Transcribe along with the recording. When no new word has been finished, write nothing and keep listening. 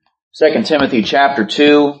2 Timothy chapter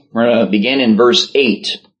 2, we're going to begin in verse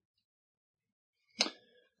 8.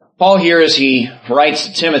 Paul here, as he writes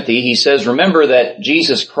to Timothy, he says, "Remember that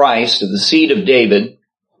Jesus Christ, of the seed of David,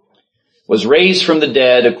 was raised from the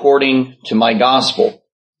dead according to my gospel,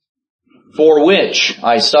 for which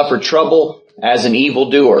I suffer trouble as an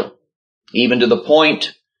evildoer, even to the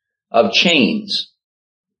point of chains."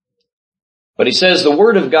 But he says the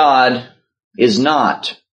word of God is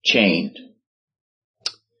not chained.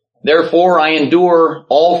 "Therefore I endure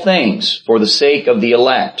all things for the sake of the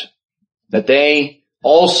elect, that they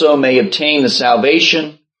also may obtain the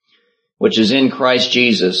salvation which is in Christ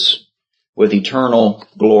Jesus with eternal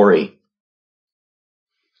glory."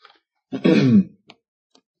 You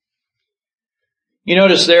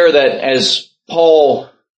notice there that as Paul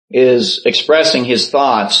is expressing his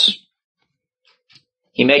thoughts,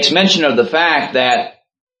 he makes mention of the fact that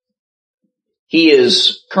he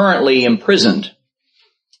is currently imprisoned,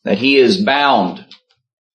 that he is bound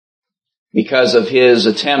because of his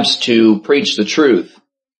attempts to preach the truth.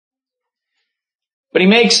 But he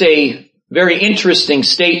makes a very interesting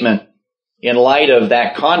statement in light of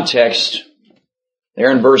that context.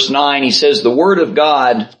 There in verse 9, he says, "The word of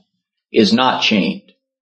God is not chained.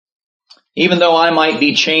 Even though I might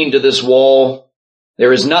be chained to this wall,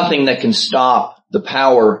 there is nothing that can stop the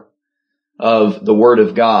power of the word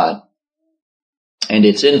of God and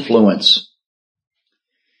its influence."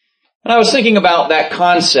 And I was thinking about that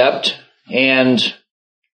concept, and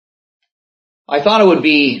I thought it would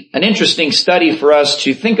be an interesting study for us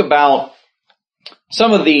to think about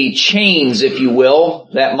some of the chains, if you will,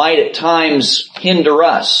 that might at times hinder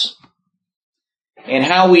us, and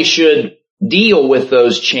how we should deal with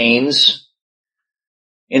those chains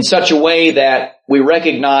in such a way that we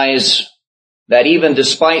recognize that even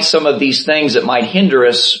despite some of these things that might hinder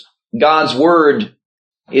us, God's word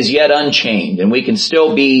is yet unchained, and we can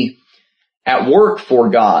still be at work for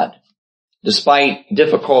God despite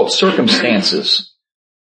difficult circumstances.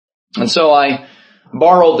 And so I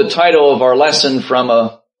borrowed the title of our lesson from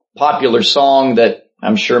a popular song that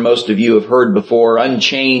I'm sure most of you have heard before,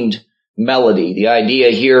 Unchained Melody. The idea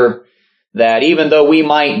here that even though we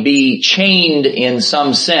might be chained in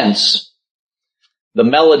some sense, the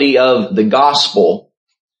melody of the gospel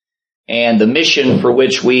and the mission for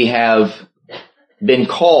which we have been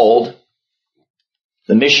called,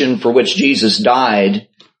 the mission for which Jesus died,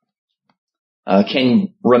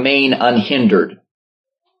 can remain unhindered.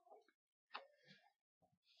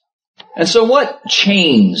 And so what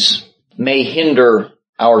chains may hinder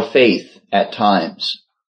our faith at times?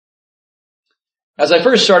 As I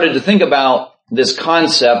first started to think about this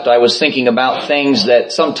concept, I was thinking about things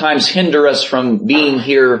that sometimes hinder us from being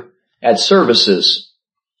here at services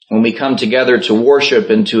when we come together to worship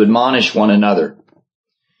and to admonish one another.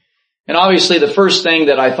 And obviously the first thing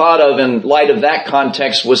that I thought of in light of that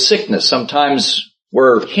context was sickness. Sometimes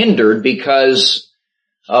we're hindered because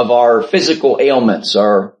of our physical ailments,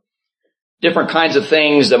 our different kinds of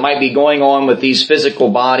things that might be going on with these physical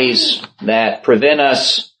bodies that prevent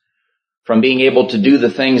us from being able to do the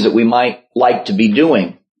things that we might like to be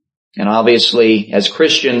doing. And obviously, as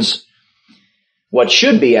Christians, what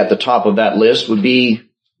should be at the top of that list would be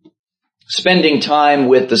spending time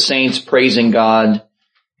with the saints, praising God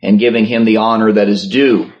and giving Him the honor that is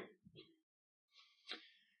due.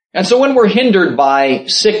 And so when we're hindered by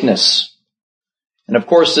sickness, and of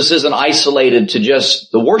course this isn't isolated to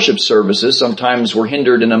just the worship services, sometimes we're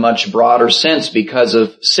hindered in a much broader sense because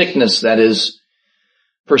of sickness that is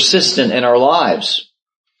persistent in our lives.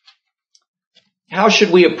 How should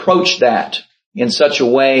we approach that in such a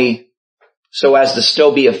way so as to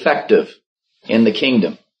still be effective in the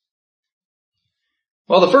kingdom?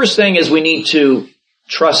 Well, the first thing is we need to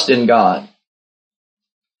trust in God.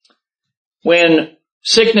 When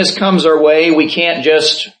sickness comes our way, we can't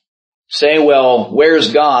just say, well,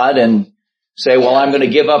 where's God? And say, well, I'm going to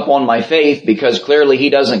give up on my faith because clearly He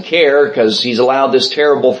doesn't care because He's allowed this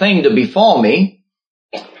terrible thing to befall me.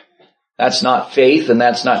 That's not faith and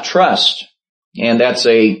that's not trust. And that's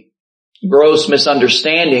a gross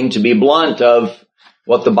misunderstanding, to be blunt, of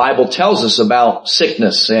what the Bible tells us about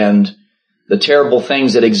sickness and the terrible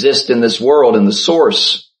things that exist in this world and the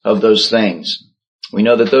source of those things. We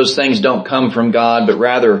know that those things don't come from God, but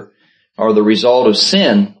rather are the result of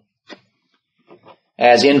sin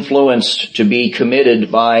as influenced to be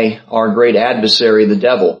committed by our great adversary, the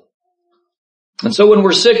devil. And so when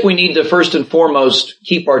we're sick, we need to first and foremost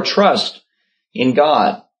keep our trust in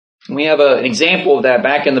God. And we have an example of that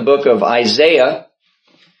back in the book of Isaiah.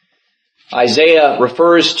 Isaiah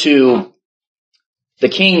refers to the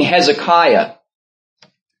king Hezekiah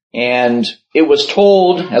And it was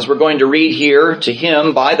told, as we're going to read here, to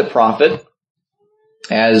him by the prophet,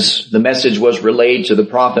 as the message was relayed to the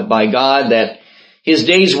prophet by God, that his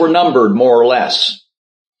days were numbered, more or less.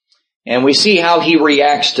 And we see how he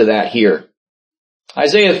reacts to that here.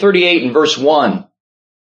 Isaiah 38 and verse 1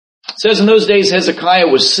 says, in those days Hezekiah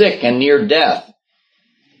was sick and near death.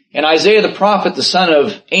 And Isaiah the prophet, the son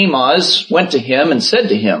of Amoz, went to him and said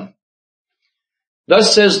to him,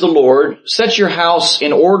 thus says the Lord, set your house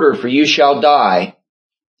in order, for you shall die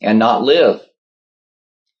and not live.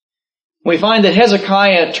 We find that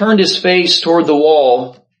Hezekiah turned his face toward the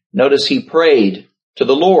wall. Notice he prayed to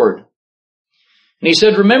the Lord. And he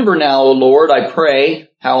said, remember now, O Lord, I pray,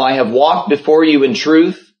 how I have walked before you in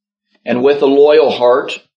truth and with a loyal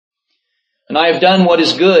heart, and I have done what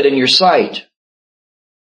is good in your sight.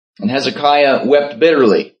 And Hezekiah wept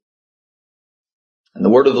bitterly. And the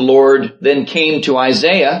word of the Lord then came to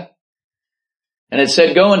Isaiah, and it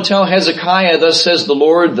said, go and tell Hezekiah, thus says the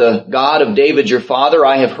Lord, the God of David your father,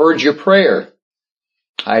 I have heard your prayer.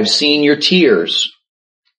 I have seen your tears,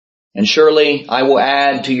 and surely I will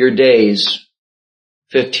add to your days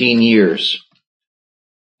 15 years.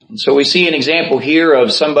 And so we see an example here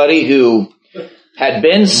of somebody who had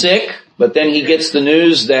been sick, but then he gets the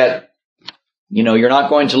news that, you're not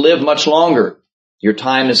going to live much longer. Your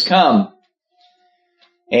time has come.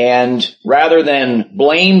 And rather than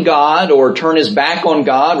blame God or turn his back on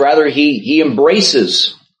God, rather he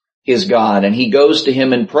embraces his God and he goes to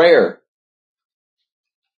him in prayer.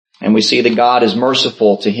 And we see that God is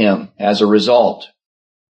merciful to him as a result.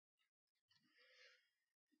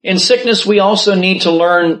 In sickness, we also need to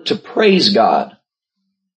learn to praise God.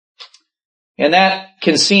 And that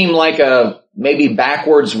can seem like a maybe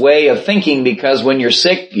backwards way of thinking, because when you're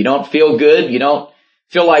sick, you don't feel good. You don't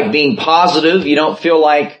feel like being positive. You don't feel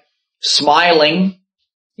like smiling.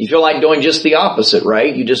 You feel like doing just the opposite,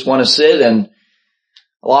 right? You just want to sit, and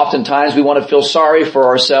oftentimes we want to feel sorry for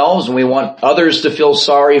ourselves and we want others to feel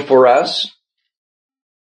sorry for us.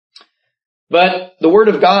 But the Word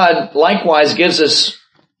of God likewise gives us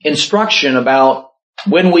instruction about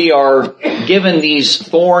when we are given these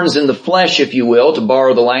thorns in the flesh, if you will, to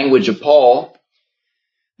borrow the language of Paul,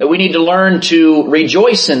 that we need to learn to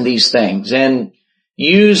rejoice in these things and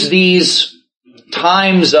use these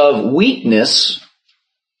times of weakness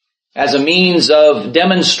as a means of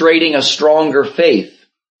demonstrating a stronger faith.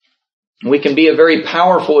 We can be a very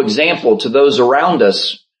powerful example to those around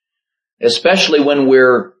us, especially when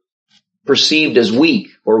we're perceived as weak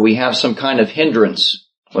or we have some kind of hindrance.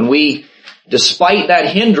 When we, despite that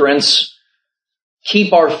hindrance,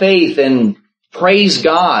 keep our faith and praise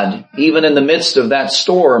God, even in the midst of that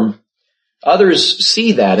storm, others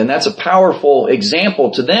see that, and that's a powerful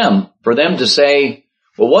example to them, for them to say,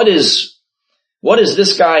 well, what does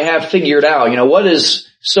this guy have figured out? What is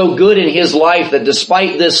so good in his life that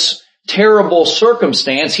despite this terrible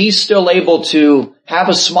circumstance, he's still able to have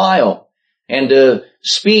a smile and to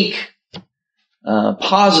speak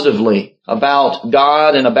positively about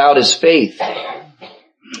God and about his faith.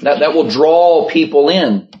 That will draw people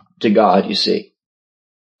in to God, you see.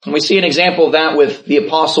 And we see an example of that with the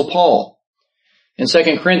Apostle Paul. In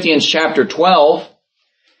 2 Corinthians chapter 12,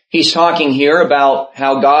 he's talking here about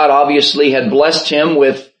how God obviously had blessed him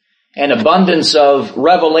with an abundance of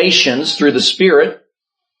revelations through the Spirit,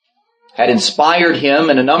 had inspired him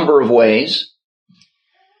in a number of ways.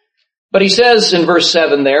 But he says in verse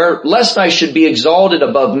 7 there, lest I should be exalted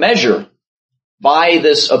above measure by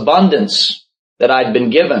this abundance that I'd been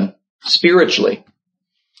given spiritually.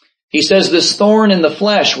 He says, this thorn in the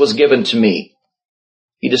flesh was given to me.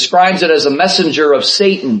 He describes it as a messenger of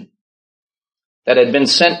Satan that had been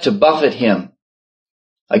sent to buffet him.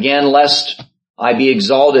 Again, lest I be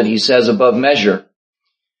exalted, he says, above measure.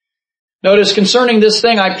 Notice, concerning this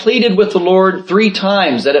thing, I pleaded with the Lord 3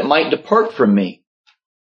 times that it might depart from me.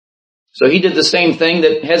 So he did the same thing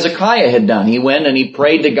that Hezekiah had done. He went and he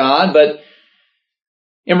prayed to God, but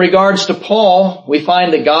in regards to Paul, we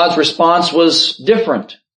find that God's response was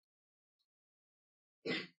different.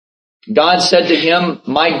 God said to him,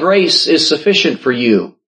 my grace is sufficient for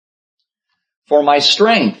you, for my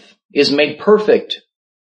strength is made perfect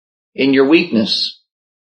in your weakness.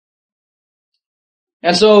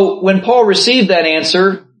 And so when Paul received that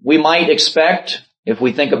answer, we might expect, if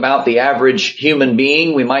we think about the average human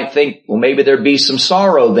being, we might think, well, maybe there'd be some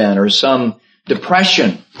sorrow then or some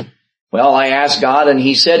depression. Well, I asked God and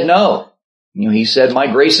he said no. He said,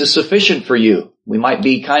 my grace is sufficient for you. We might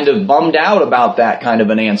be kind of bummed out about that kind of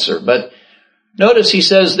an answer. But notice he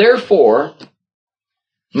says, therefore,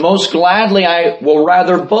 most gladly I will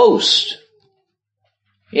rather boast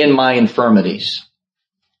in my infirmities.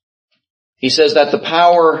 He says that the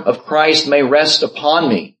power of Christ may rest upon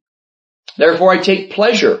me. Therefore I take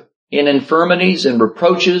pleasure in infirmities and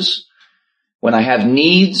reproaches, when I have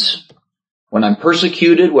needs, when I'm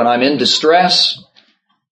persecuted, when I'm in distress.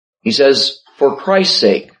 He says, for Christ's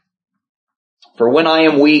sake. For when I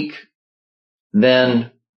am weak,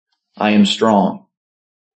 then I am strong.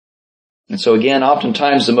 And so again,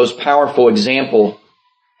 oftentimes the most powerful example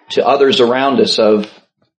to others around us of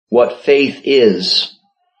what faith is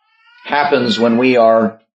happens when we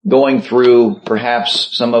are going through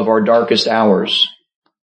perhaps some of our darkest hours.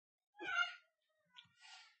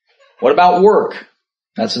 What about work?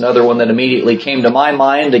 That's another one that immediately came to my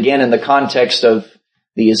mind. Again, in the context of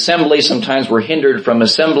the assembly, sometimes we're hindered from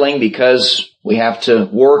assembling because we have to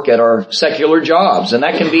work at our secular jobs. And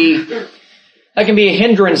that can be a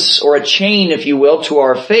hindrance or a chain, if you will, to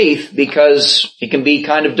our faith, because it can be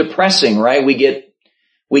kind of depressing, right? We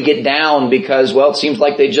get down because, well, it seems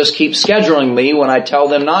like they just keep scheduling me when I tell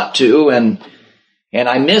them not to, and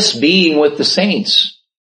I miss being with the saints.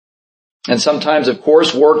 And sometimes, of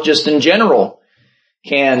course, work just in general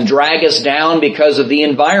can drag us down because of the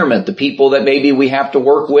environment, the people that maybe we have to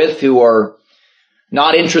work with who are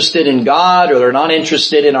not interested in God, or they're not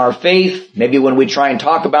interested in our faith. Maybe when we try and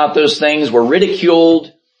talk about those things, we're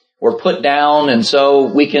ridiculed, we're put down, and so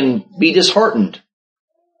we can be disheartened.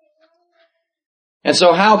 And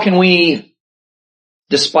so how can we,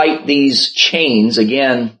 despite these chains,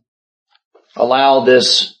 again, allow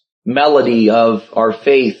this melody of our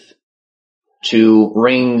faith to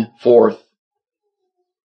ring forth?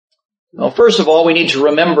 Well, first of all, we need to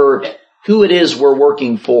remember who it is we're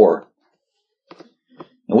working for.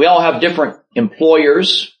 And we all have different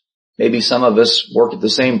employers. Maybe some of us work at the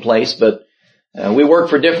same place, but we work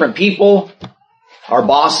for different people. Our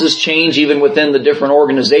bosses change even within the different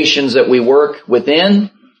organizations that we work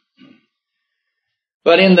within.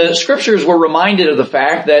 But in the scriptures, we're reminded of the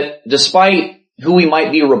fact that despite who we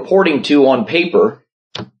might be reporting to on paper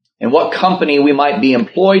and what company we might be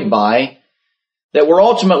employed by, that we're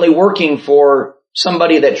ultimately working for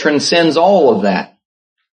somebody that transcends all of that.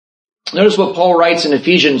 Notice what Paul writes in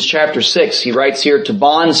Ephesians chapter 6. He writes here to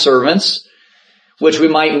bondservants, which we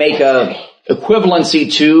might make a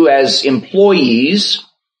equivalency to as employees.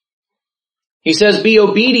 He says, be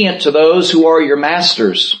obedient to those who are your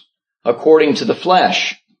masters according to the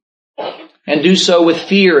flesh, and do so with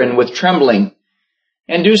fear and with trembling,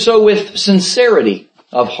 and do so with sincerity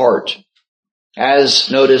of heart,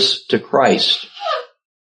 as, notice, to Christ.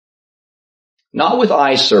 Not with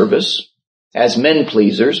eye service, as men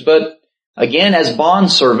pleasers, but again as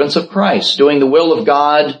bondservants of Christ, doing the will of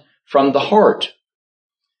God from the heart,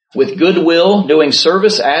 with good will, doing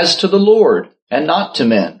service as to the Lord and not to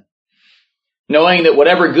men, knowing that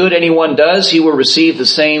whatever good anyone does, he will receive the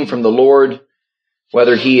same from the Lord,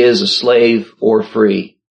 whether he is a slave or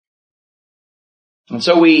free. And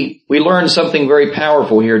so we learn something very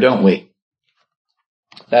powerful here, don't we?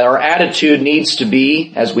 That our attitude needs to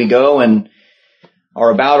be, as we go and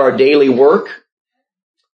are about our daily work,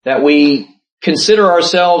 that we consider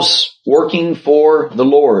ourselves working for the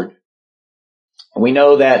Lord. We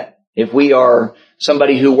know that if we are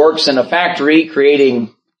somebody who works in a factory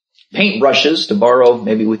creating paintbrushes, to borrow,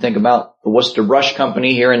 maybe we think about the Worcester Brush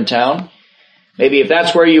Company here in town. Maybe if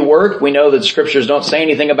that's where you work, we know that the scriptures don't say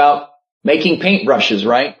anything about making paintbrushes,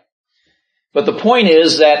 right? But the point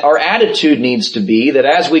is that our attitude needs to be that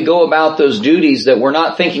as we go about those duties, that we're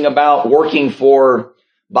not thinking about working for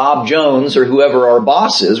Bob Jones or whoever our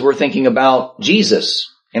boss is. We're thinking about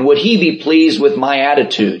Jesus. And would he be pleased with my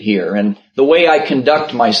attitude here and the way I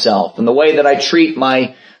conduct myself and the way that I treat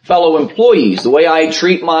my fellow employees, the way I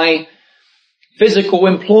treat my physical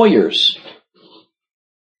employers?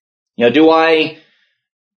 Do I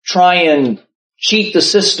try and cheat the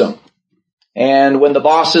system? And when the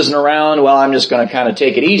boss isn't around, well, I'm just going to kind of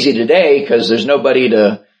take it easy today because there's nobody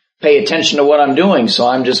to pay attention to what I'm doing. So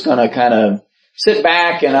I'm just going to kind of sit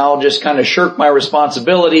back and I'll just kind of shirk my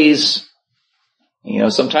responsibilities.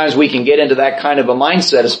 Sometimes we can get into that kind of a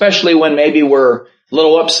mindset, especially when maybe we're a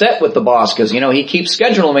little upset with the boss because, he keeps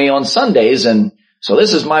scheduling me on Sundays, and so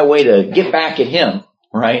this is my way to get back at him,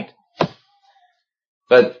 right?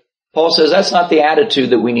 But Paul says that's not the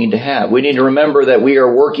attitude that we need to have. We need to remember that we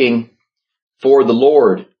are working for the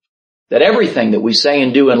Lord, that everything that we say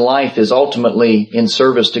and do in life is ultimately in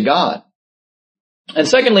service to God. And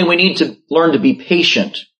secondly, we need to learn to be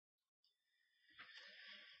patient.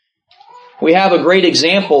 We have a great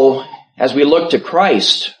example as we look to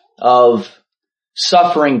Christ of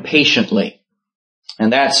suffering patiently.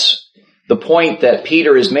 And that's the point that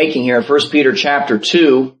Peter is making here in 1 Peter chapter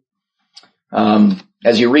 2.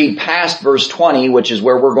 as you read past verse 20, which is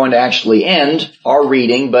where we're going to actually end our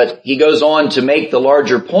reading, but he goes on to make the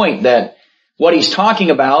larger point that what he's talking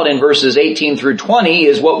about in verses 18 through 20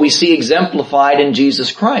 is what we see exemplified in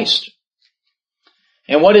Jesus Christ.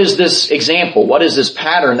 And what is this example? What is this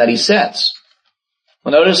pattern that he sets?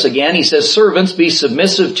 Well, notice again, he says, servants, be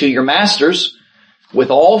submissive to your masters with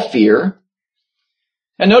all fear.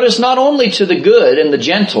 And notice not only to the good and the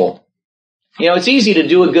gentle. You know, it's easy to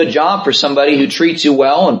do a good job for somebody who treats you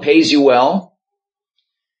well and pays you well.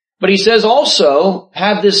 But he says also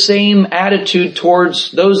have this same attitude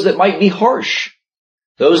towards those that might be harsh,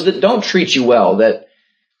 those that don't treat you well, that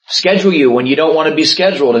schedule you when you don't want to be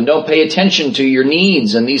scheduled and don't pay attention to your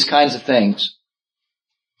needs and these kinds of things.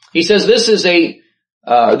 He says this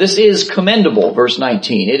is commendable, verse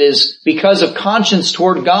 19. It is because of conscience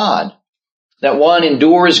toward God that one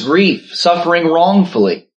endures grief, suffering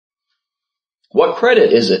wrongfully. What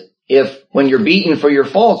credit is it if when you're beaten for your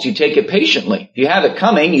faults, you take it patiently? If you have it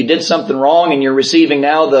coming, you did something wrong and you're receiving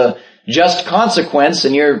now the just consequence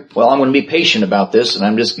and I'm going to be patient about this and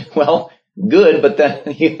I'm just, good, but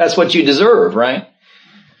that's what you deserve, right?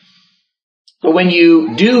 But when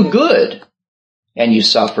you do good and you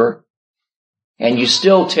suffer and you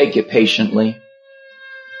still take it patiently,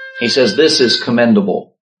 he says this is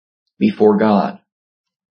commendable before God.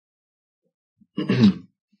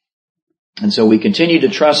 And so we continue to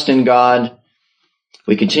trust in God.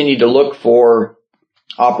 We continue to look for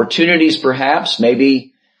opportunities perhaps.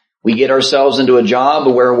 Maybe we get ourselves into a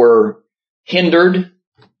job where we're hindered.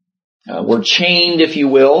 We're chained, if you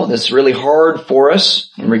will. It's really hard for us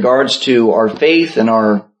in regards to our faith and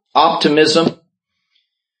our optimism.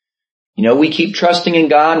 You know, we keep trusting in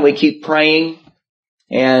God and we keep praying.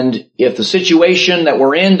 And if the situation that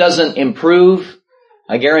we're in doesn't improve,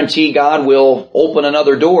 I guarantee God will open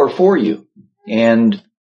another door for you and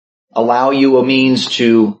allow you a means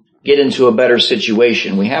to get into a better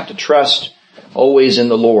situation. We have to trust always in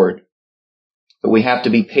the Lord, but we have to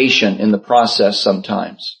be patient in the process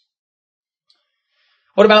sometimes.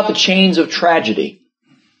 What about the chains of tragedy?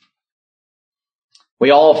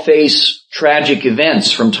 We all face tragic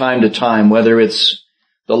events from time to time, whether it's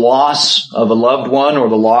the loss of a loved one or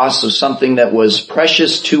the loss of something that was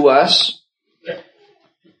precious to us.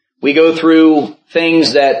 We go through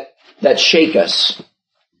things that shake us.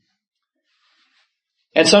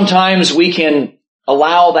 And sometimes we can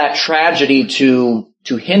allow that tragedy to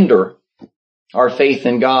hinder our faith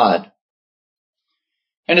in God.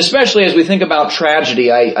 And especially as we think about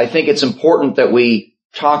tragedy, I think it's important that we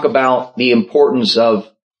talk about the importance of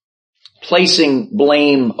placing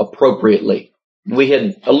blame appropriately. We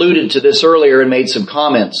had alluded to this earlier and made some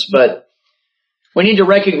comments, but we need to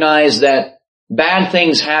recognize that bad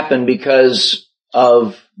things happen because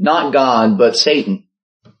of not God, but Satan.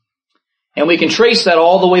 And we can trace that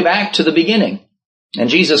all the way back to the beginning. And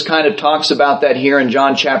Jesus kind of talks about that here in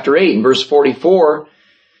John chapter 8 and verse 44.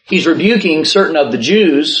 He's rebuking certain of the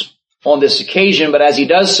Jews on this occasion, but as he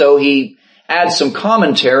does so, he adds some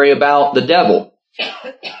commentary about the devil.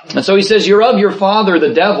 And so he says, you're of your father,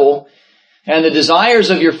 the devil, and the desires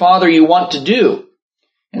of your father you want to do.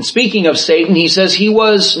 And speaking of Satan, he says he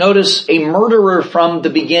was, notice, a murderer from the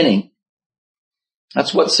beginning.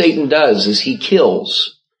 That's what Satan does, is he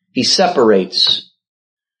kills, he separates.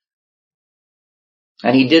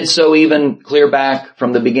 And he did so even clear back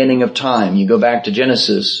from the beginning of time. You go back to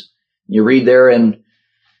Genesis, you read there in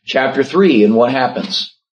chapter 3, and what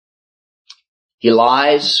happens? He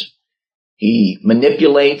lies, he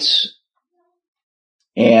manipulates,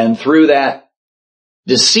 and through that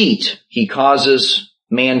deceit, he causes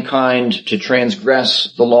mankind to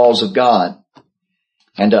transgress the laws of God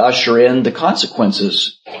and to usher in the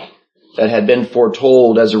consequences that had been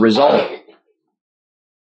foretold as a result.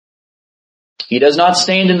 He does not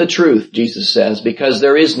stand in the truth, Jesus says, because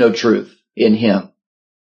there is no truth in him.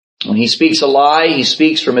 When he speaks a lie, he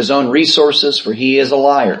speaks from his own resources, for he is a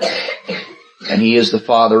liar, and he is the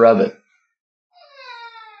father of it.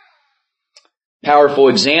 Powerful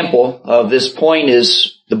example of this point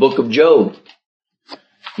is the book of Job.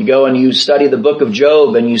 You go and you study the book of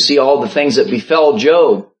Job and you see all the things that befell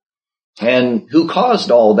Job. And who caused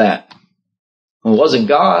all that? Well, it wasn't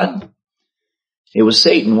God. It was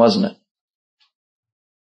Satan, wasn't it?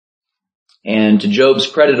 And to Job's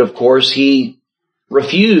credit, of course, he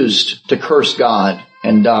refused to curse God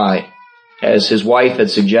and die, as his wife had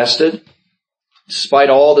suggested. Despite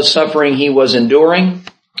all the suffering he was enduring,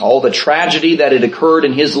 all the tragedy that had occurred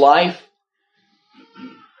in his life,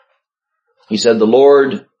 he said, the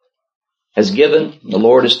Lord has given, the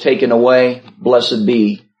Lord has taken away, blessed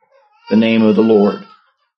be the name of the Lord.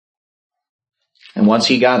 And once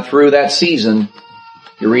he got through that season,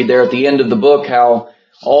 You read there at the end of the book how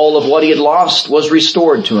all of what he had lost was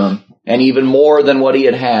restored to him, and even more than what he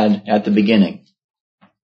had had at the beginning.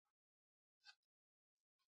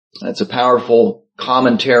 That's a powerful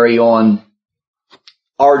commentary on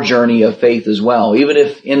our journey of faith as well. Even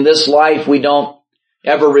if in this life we don't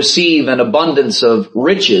ever receive an abundance of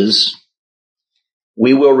riches,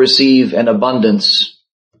 we will receive an abundance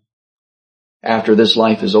after this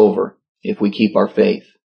life is over if we keep our faith.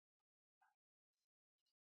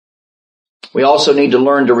 We also need to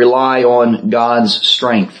learn to rely on God's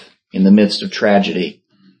strength in the midst of tragedy.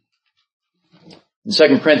 In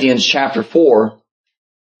 2 Corinthians chapter 4,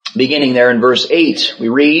 beginning there in verse 8, we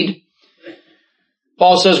read,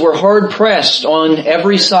 Paul says, we're hard pressed on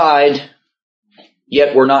every side,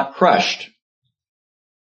 yet we're not crushed.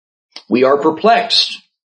 We are perplexed,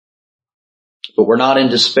 but we're not in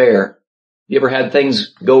despair. You ever had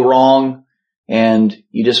things go wrong and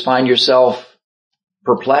you just find yourself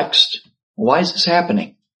perplexed? Why is this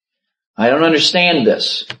happening? I don't understand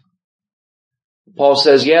this. Paul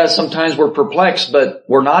says, yeah, sometimes we're perplexed, but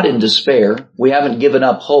we're not in despair. We haven't given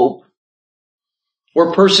up hope.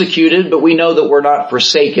 We're persecuted, but we know that we're not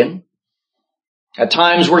forsaken. At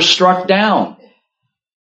times we're struck down,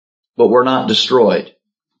 but we're not destroyed.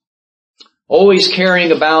 Always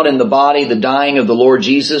carrying about in the body the dying of the Lord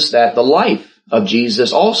Jesus, that the life of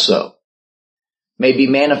Jesus also may be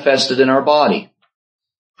manifested in our body.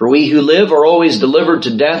 For we who live are always delivered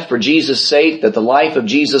to death for Jesus' sake, that the life of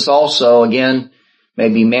Jesus also, again, may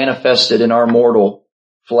be manifested in our mortal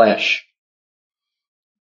flesh.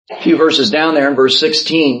 A few verses down there in verse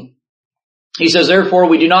 16, he says, therefore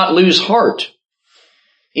we do not lose heart.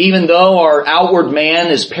 Even though our outward man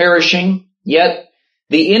is perishing, yet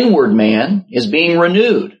the inward man is being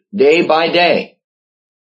renewed day by day.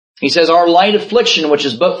 He says, our light affliction, which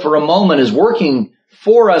is but for a moment, is working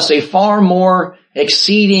for us a far more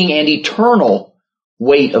exceeding and eternal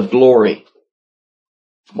weight of glory.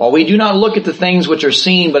 While we do not look at the things which are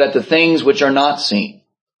seen, but at the things which are not seen.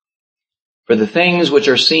 For the things which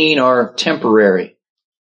are seen are temporary,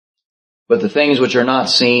 but the things which are not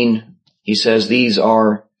seen, he says, these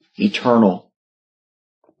are eternal.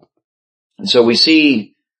 And so we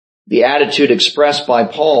see the attitude expressed by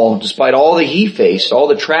Paul, despite all that he faced, all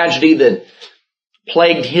the tragedy that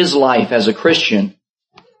plagued his life as a Christian.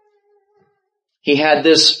 He had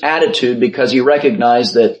this attitude because he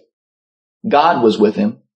recognized that God was with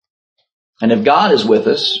him. And if God is with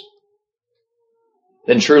us,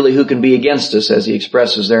 then truly who can be against us, as he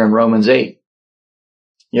expresses there in Romans 8.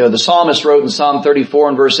 You know, the psalmist wrote in Psalm 34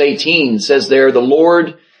 and verse 18, it says there, the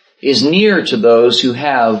Lord is near to those who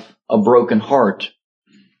have a broken heart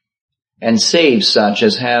and saves such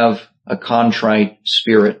as have a contrite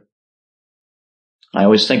spirit. I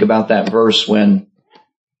always think about that verse when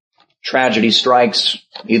tragedy strikes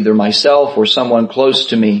either myself or someone close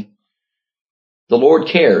to me. The Lord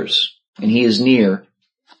cares, and he is near,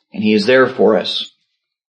 and he is there for us.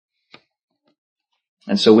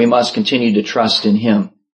 And so we must continue to trust in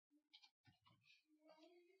him.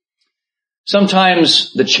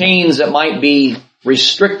 Sometimes the chains that might be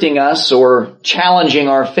restricting us or challenging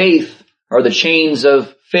our faith are the chains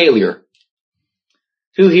of failure.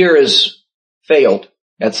 Who here has failed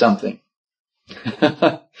at something?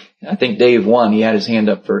 I think Dave won. He had his hand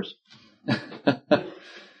up first.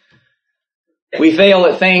 We fail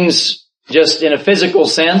at things just in a physical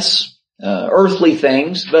sense, earthly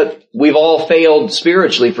things, but we've all failed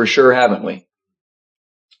spiritually for sure, haven't we?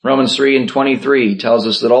 Romans 3:23 tells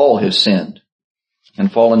us that all have sinned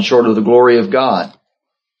and fallen short of the glory of God.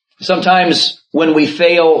 Sometimes when we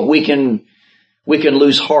fail, we can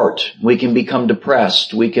lose heart. We can become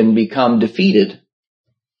depressed. We can become defeated.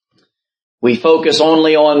 We focus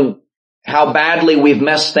only on how badly we've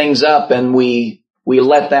messed things up, and we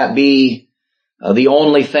let that be the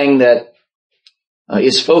only thing that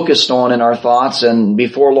is focused on in our thoughts. And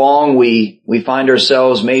before long, we find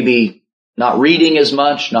ourselves maybe not reading as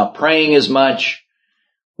much, not praying as much.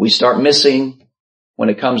 We start missing when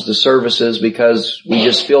it comes to services because we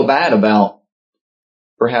just feel bad about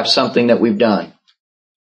perhaps something that we've done.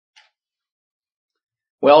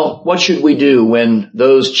 Well, what should we do when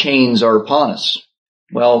those chains are upon us?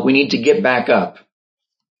 Well, we need to get back up,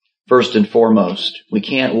 first and foremost. We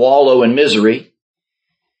can't wallow in misery.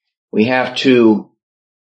 We have to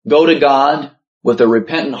go to God with a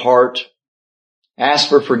repentant heart, ask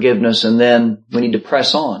for forgiveness, and then we need to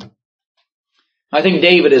press on. I think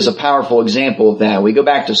David is a powerful example of that. We go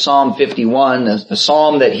back to Psalm 51, a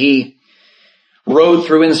psalm that he wrote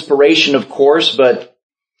through inspiration, of course, but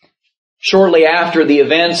shortly after the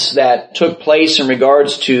events that took place in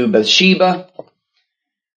regards to Bathsheba,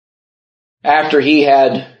 after he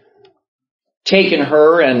had taken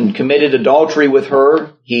her and committed adultery with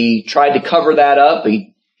her, he tried to cover that up.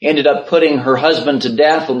 He ended up putting her husband to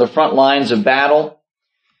death on the front lines of battle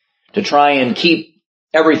to try and keep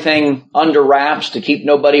everything under wraps, to keep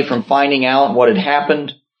nobody from finding out what had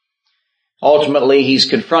happened. Ultimately, he's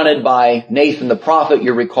confronted by Nathan the prophet,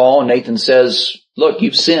 you recall. Nathan says, look,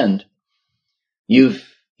 you've sinned. You've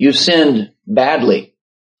sinned badly.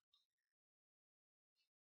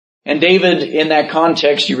 And David, in that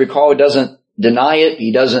context, you recall, doesn't deny it.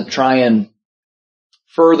 He doesn't try and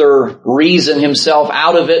further reason himself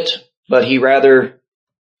out of it, but he rather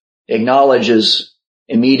acknowledges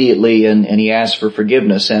immediately and he asks for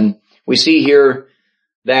forgiveness. And we see here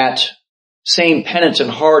that same penitent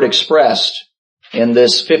heart expressed in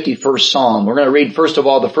this 51st Psalm. We're going to read first of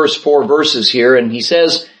all the first 4 verses here, and he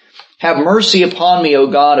says, have mercy upon me, O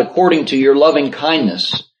God, according to your loving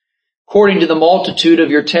kindness, according to the multitude of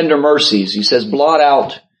your tender mercies. He says, blot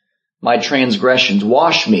out my transgressions,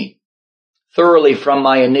 wash me thoroughly from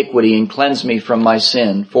my iniquity and cleanse me from my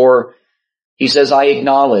sin. For, he says, I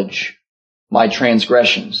acknowledge my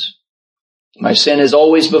transgressions. My sin is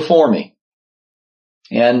always before me.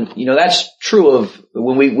 And, that's true of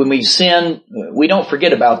when we sin, we don't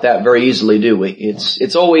forget about that very easily, do we?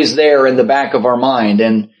 It's always there in the back of our mind.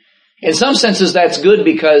 And in some senses that's good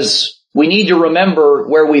because we need to remember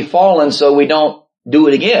where we've fallen so we don't do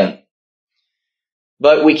it again.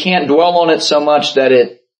 But we can't dwell on it so much that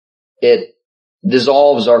it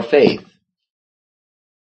dissolves our faith.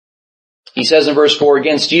 He says in verse 4,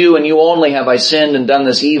 against you and you only have I sinned and done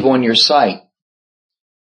this evil in your sight,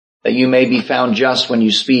 that you may be found just when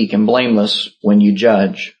you speak and blameless when you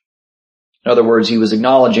judge. In other words, he was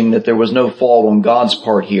acknowledging that there was no fault on God's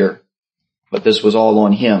part here, but this was all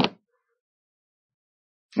on him.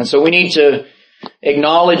 And so we need to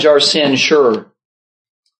acknowledge our sin, sure.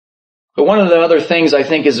 But one of the other things I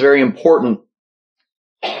think is very important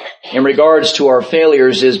in regards to our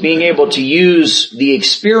failures is being able to use the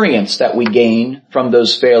experience that we gain from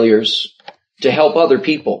those failures to help other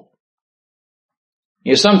people.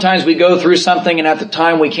 Sometimes we go through something and at the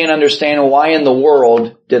time we can't understand why in the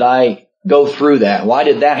world did I go through that? Why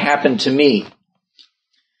did that happen to me?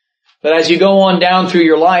 But as you go on down through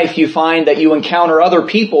your life, you find that you encounter other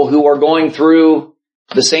people who are going through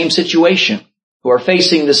the same situation, who are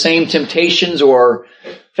facing the same temptations or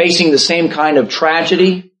facing the same kind of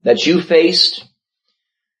tragedy that you faced.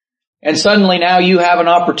 And suddenly now you have an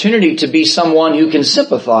opportunity to be someone who can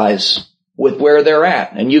sympathize with where they're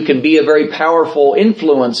at. And you can be a very powerful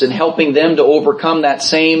influence in helping them to overcome that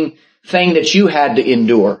same thing that you had to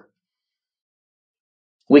endure.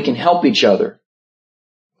 We can help each other.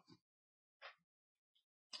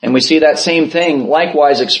 And we see that same thing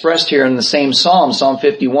likewise expressed here in the same Psalm, Psalm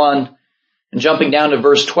 51. And jumping down to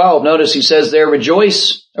verse 12, notice he says there,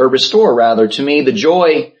 restore to me the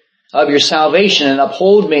joy of your salvation and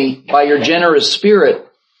uphold me by your generous spirit.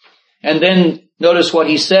 And then notice what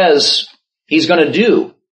he says he's going to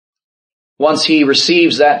do once he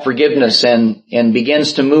receives that forgiveness and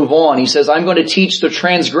begins to move on. He says, I'm going to teach the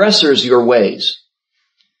transgressors your ways,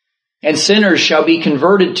 and sinners shall be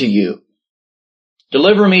converted to you.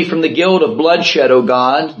 Deliver me from the guilt of bloodshed, O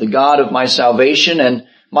God, the God of my salvation, and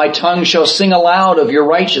my tongue shall sing aloud of your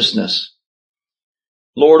righteousness.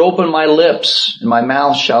 Lord, open my lips, and my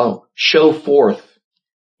mouth shall show forth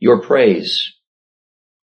your praise.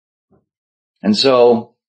 And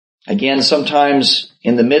so, again, sometimes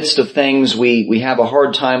in the midst of things we have a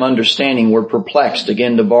hard time understanding. We're perplexed,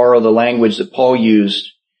 again, to borrow the language that Paul used.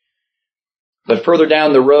 But further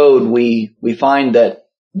down the road, we find that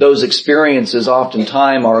those experiences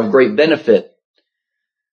oftentimes are of great benefit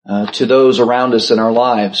to those around us in our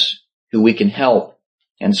lives who we can help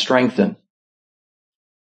and strengthen.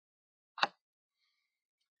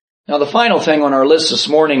 Now, the final thing on our list this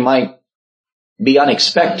morning might be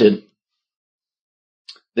unexpected.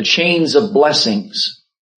 The chains of blessings.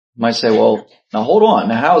 You might say, well, now hold on.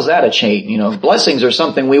 Now, how is that a chain? Blessings are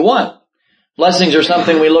something we want. Blessings are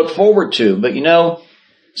something we look forward to. But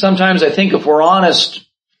sometimes I think if we're honest,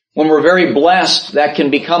 when we're very blessed, that can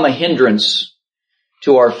become a hindrance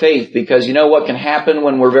to our faith, because you know what can happen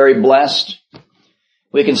when we're very blessed?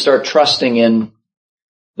 We can start trusting in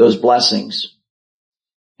those blessings.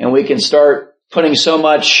 And we can start putting so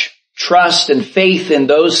much trust and faith in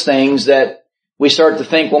those things that we start to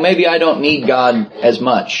think, well, maybe I don't need God as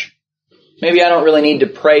much. Maybe I don't really need to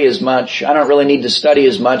pray as much. I don't really need to study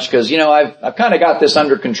as much because, I've kind of got this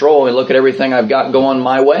under control and look at everything I've got going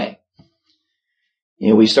my way.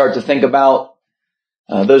 We start to think about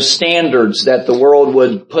those standards that the world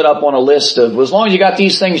would put up on a list of, well, as long as you got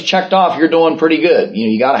these things checked off, you're doing pretty good.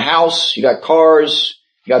 You got a house, you got cars,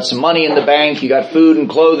 you got some money in the bank, you got food and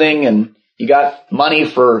clothing, and you got money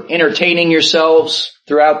for entertaining yourselves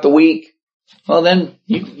throughout the week. Well, then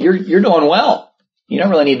you're doing well. You don't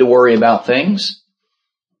really need to worry about things.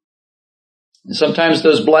 And sometimes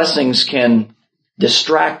those blessings can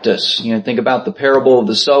distract us. Think about the parable of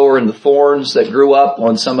the sower and the thorns that grew up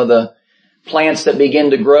on some of the plants that begin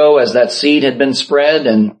to grow as that seed had been spread,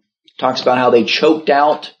 and talks about how they choked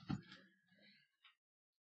out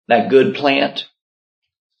that good plant.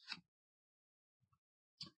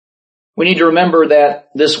 We need to remember that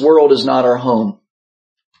this world is not our home.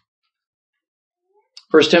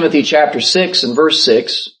 1 Timothy chapter 6 and verse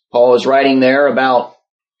 6, Paul is writing there about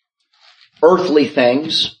earthly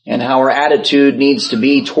things and how our attitude needs to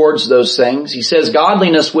be towards those things. He says,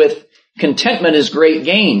 godliness with contentment is great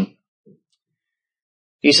gain.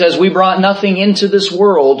 He says, we brought nothing into this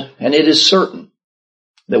world, and it is certain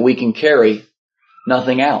that we can carry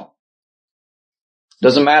nothing out.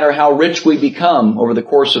 Doesn't matter how rich we become over the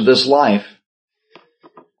course of this life.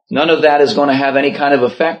 None of that is going to have any kind of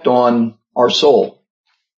effect on our soul.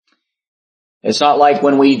 It's not like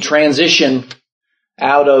when we transition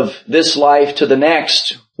out of this life to the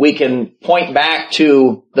next, we can point back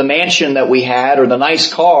to the mansion that we had, or the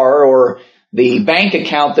nice car, or the bank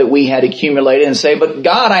account that we had accumulated, and say, but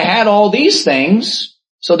God, I had all these things,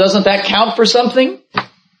 so doesn't that count for something?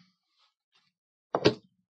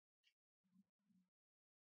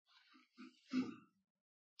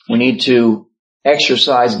 We need to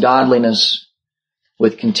exercise godliness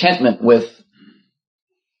with contentment, with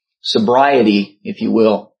sobriety, if you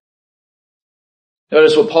will.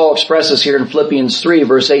 Notice what Paul expresses here in Philippians 3,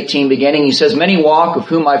 verse 18 beginning. He says, many walk, of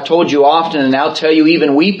whom I've told you often, and now tell you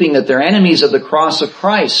even weeping, that they're enemies of the cross of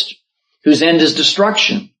Christ, whose end is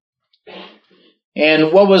destruction.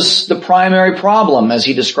 And what was the primary problem as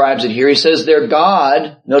he describes it here? He says their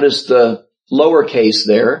God, notice the lowercase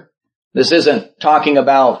there. This isn't talking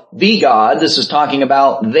about the God, this is talking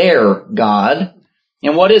about their God.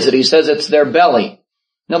 And what is it? He says it's their belly.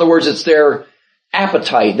 In other words, it's their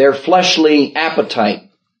appetite, their fleshly appetite.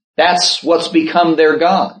 That's what's become their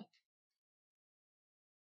God.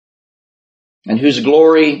 And whose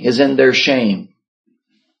glory is in their shame.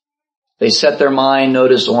 They set their mind,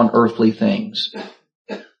 notice, on earthly things.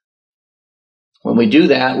 When we do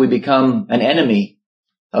that, we become an enemy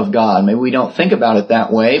of God. Maybe we don't think about it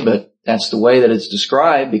that way, but that's the way that it's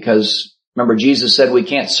described, because remember, Jesus said we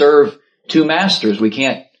can't serve two masters. We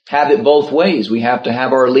can't have it both ways. We have to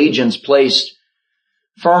have our allegiance placed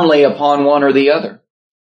firmly upon one or the other.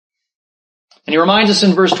 And he reminds us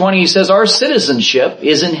in verse 20, he says, our citizenship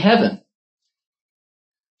is in heaven,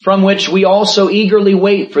 from which we also eagerly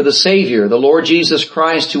wait for the Savior, the Lord Jesus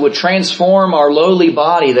Christ, who would transform our lowly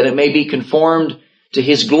body that it may be conformed to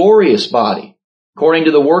his glorious body, according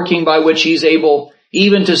to the working by which he's able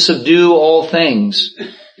even to subdue all things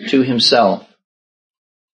to himself.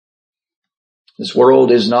 This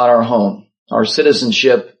world is not our home. Our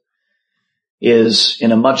citizenship is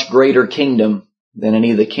in a much greater kingdom than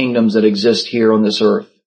any of the kingdoms that exist here on this earth.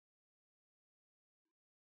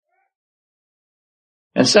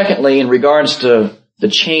 And secondly, in regards to the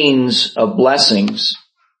chains of blessings,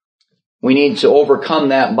 we need to overcome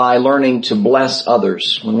that by learning to bless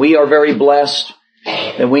others. When we are very blessed,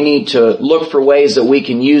 then we need to look for ways that we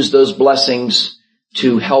can use those blessings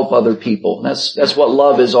to help other people. That's what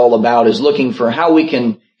love is all about, is looking for how we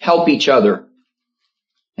can help each other.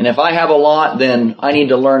 And if I have a lot, then I need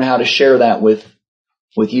to learn how to share that with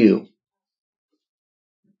you.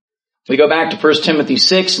 We go back to 1 Timothy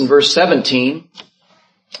 6 and verse 17.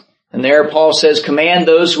 And there Paul says, command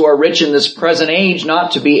those who are rich in this present age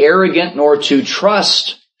not to be arrogant, nor to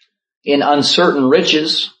trust in uncertain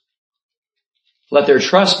riches. Let their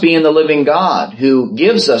trust be in the living God, who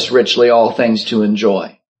gives us richly all things to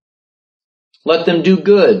enjoy. Let them do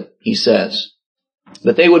good, he says,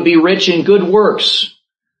 that they would be rich in good works,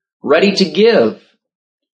 ready to give,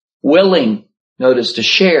 willing, notice, to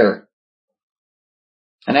share.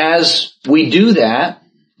 And as we do that,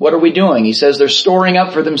 what are we doing? He says they're storing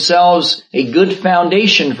up for themselves a good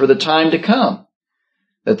foundation for the time to come,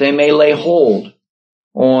 that they may lay hold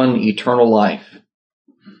on eternal life.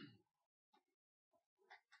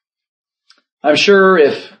 I'm sure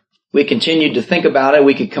if we continued to think about it,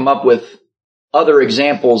 we could come up with other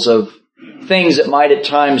examples of things that might at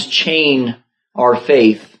times chain our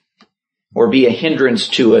faith or be a hindrance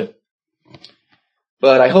to it.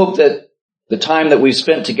 But I hope that the time that we've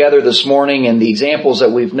spent together this morning and the examples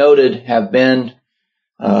that we've noted have been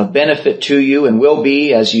a benefit to you and will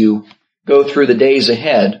be as you go through the days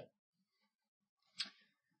ahead.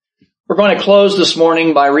 We're going to close this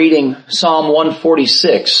morning by reading Psalm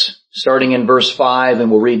 146, starting in verse 5,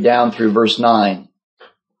 and we'll read down through verse 9.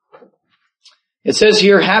 It says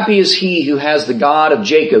here, "Happy is he who has the God of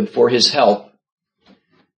Jacob for his help,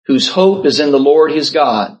 whose hope is in the Lord his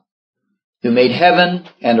God, who made heaven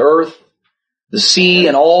and earth, the sea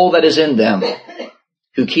and all that is in them,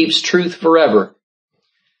 who keeps truth forever,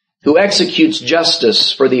 who executes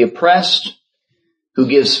justice for the oppressed, who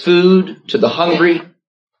gives food to the hungry.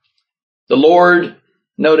 The Lord,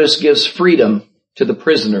 notice, gives freedom to the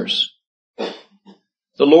prisoners.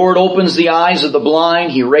 The Lord opens the eyes of the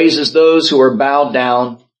blind. He raises those who are bowed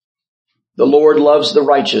down. The Lord loves the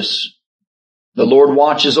righteous. The Lord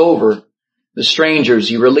watches over the strangers.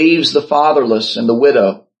 He relieves the fatherless and the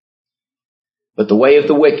widow. But the way of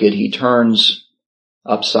the wicked he turns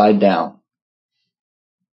upside down."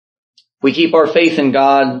 If we keep our faith in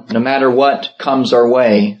God, no matter what comes our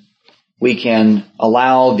way, we can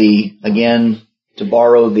allow to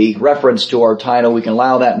borrow the reference to our title, we can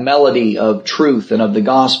allow that melody of truth and of the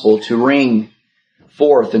gospel to ring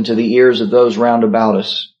forth into the ears of those round about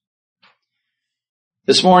us.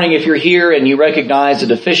 This morning, if you're here and you recognize a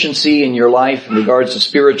deficiency in your life in regards to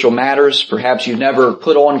spiritual matters, perhaps you've never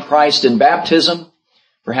put on Christ in baptism,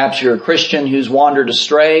 perhaps you're a Christian who's wandered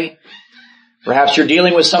astray, perhaps you're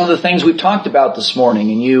dealing with some of the things we've talked about this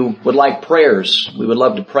morning and you would like prayers. We would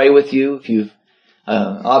love to pray with you. If you've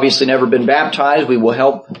obviously never been baptized, we will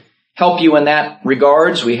help you in that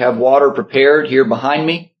regards. We have water prepared here behind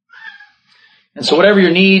me. And so whatever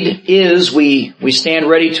your need is, we stand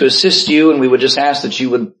ready to assist you, and we would just ask that you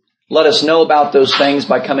would let us know about those things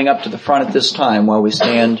by coming up to the front at this time while we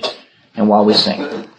stand and while we sing.